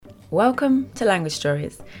Welcome to Language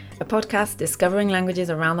Stories, a podcast discovering languages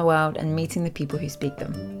around the world and meeting the people who speak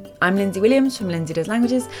them. I'm Lindsay Williams from Lindsay Does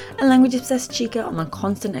Languages, a language-obsessed chica on a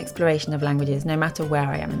constant exploration of languages no matter where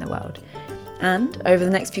I am in the world. And over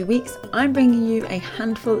the next few weeks, I'm bringing you a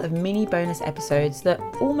handful of mini bonus episodes that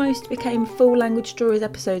almost became full Language Stories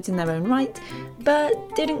episodes in their own right,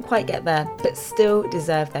 but didn't quite get there, but still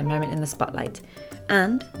deserve their moment in the spotlight.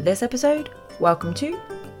 And this episode, welcome to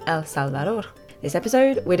El Salvador. This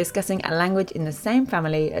episode, we're discussing a language in the same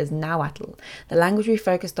family as Nahuatl, the language we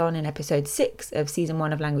focused on in episode 6 of season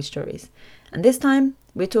 1 of Language Stories. And this time,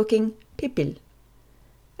 we're talking Pipil.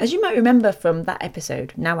 As you might remember from that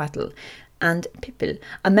episode, Nahuatl and Pipil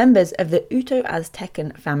are members of the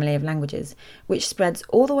Uto-Aztecan family of languages, which spreads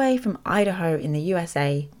all the way from Idaho in the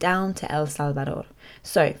USA down to El Salvador.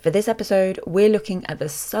 So, for this episode, we're looking at the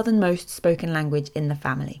southernmost spoken language in the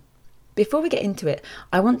family. Before we get into it,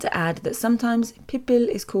 I want to add that sometimes Pipil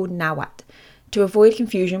is called Nahuatl. To avoid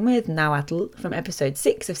confusion with Nahuatl from episode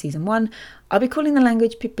 6 of season 1, I'll be calling the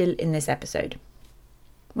language Pipil in this episode.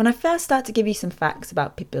 When I first start to give you some facts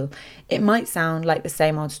about Pipil, it might sound like the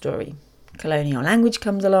same old story. Colonial language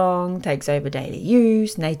comes along, takes over daily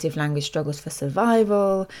use, native language struggles for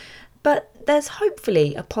survival, but there's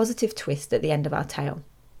hopefully a positive twist at the end of our tale.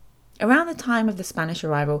 Around the time of the Spanish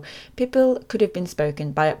arrival, Pipil could have been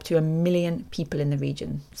spoken by up to 1 million people in the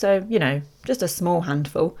region. So, just a small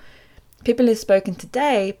handful. Pipil is spoken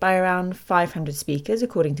today by around 500 speakers,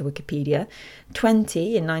 according to Wikipedia,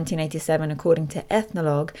 20 in 1987, according to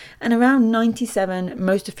Ethnologue, and around 97,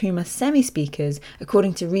 most of whom are semi-speakers,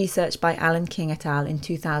 according to research by Alan King et al. In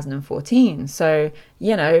 2014. So,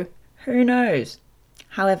 who knows?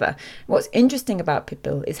 However, what's interesting about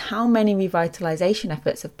Pipil is how many revitalisation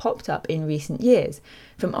efforts have popped up in recent years,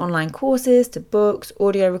 from online courses to books,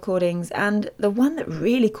 audio recordings, and the one that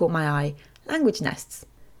really caught my eye, language nests.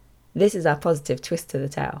 This is our positive twist to the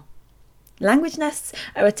tale. Language nests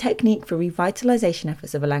are a technique for revitalisation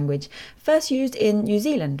efforts of a language, first used in New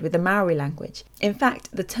Zealand with the Maori language. In fact,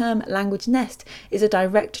 the term language nest is a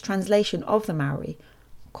direct translation of the Maori,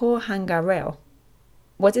 ko hanga reo.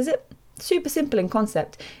 What is it? Super simple in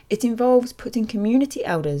concept. It involves putting community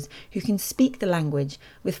elders who can speak the language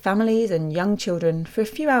with families and young children for a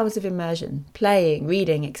few hours of immersion, playing,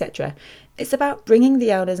 reading, etc. It's about bringing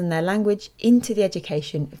the elders and their language into the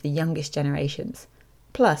education of the youngest generations.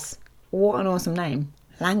 Plus, what an awesome name,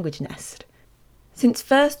 Language Nest. Since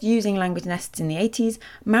first using language nests in the 80s,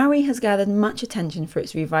 Maori has gathered much attention for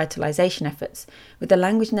its revitalisation efforts, with the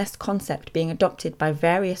language nest concept being adopted by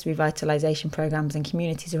various revitalisation programs and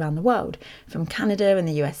communities around the world, from Canada and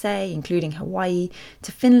the USA, including Hawaii,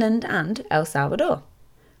 to Finland and El Salvador.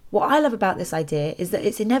 What I love about this idea is that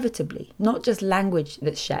it's inevitably not just language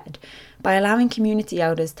that's shared. By allowing community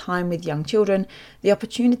elders time with young children, the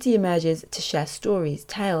opportunity emerges to share stories,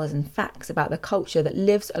 tales and facts about the culture that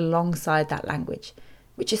lives alongside that language,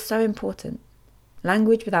 which is so important.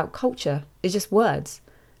 Language without culture is just words.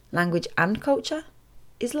 Language and culture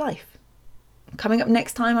is life. Coming up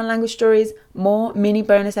next time on Language Stories, more mini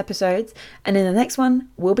bonus episodes, and in the next one,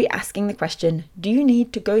 we'll be asking the question, do you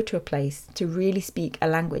need to go to a place to really speak a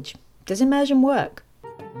language? Does immersion work?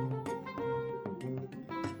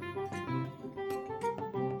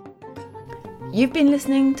 You've been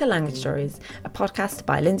listening to Language Stories, a podcast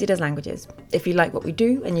by Lindsay Does Languages. If you like what we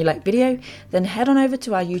do and you like video, then head on over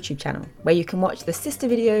to our YouTube channel, where you can watch the sister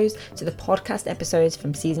videos to the podcast episodes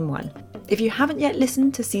from season 1. If you haven't yet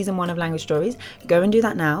listened to season 1 of Language Stories, go and do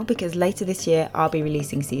that now, because later this year I'll be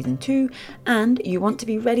releasing season 2, and you want to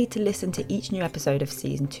be ready to listen to each new episode of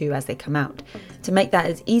season 2 as they come out. To make that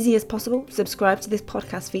as easy as possible, subscribe to this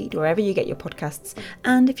podcast feed wherever you get your podcasts,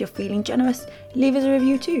 and if you're feeling generous, leave us a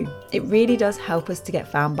review too. It really does help us to get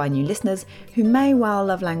found by new listeners who may well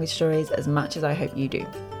love Language Stories as much as I hope you do.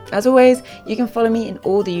 As always, you can follow me in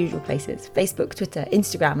all the usual places, Facebook, Twitter,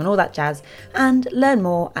 Instagram and all that jazz, and learn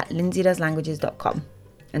more at lindsaydoeslanguages.com.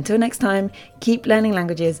 Until next time, keep learning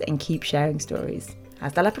languages and keep sharing stories.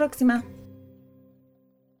 Hasta la próxima!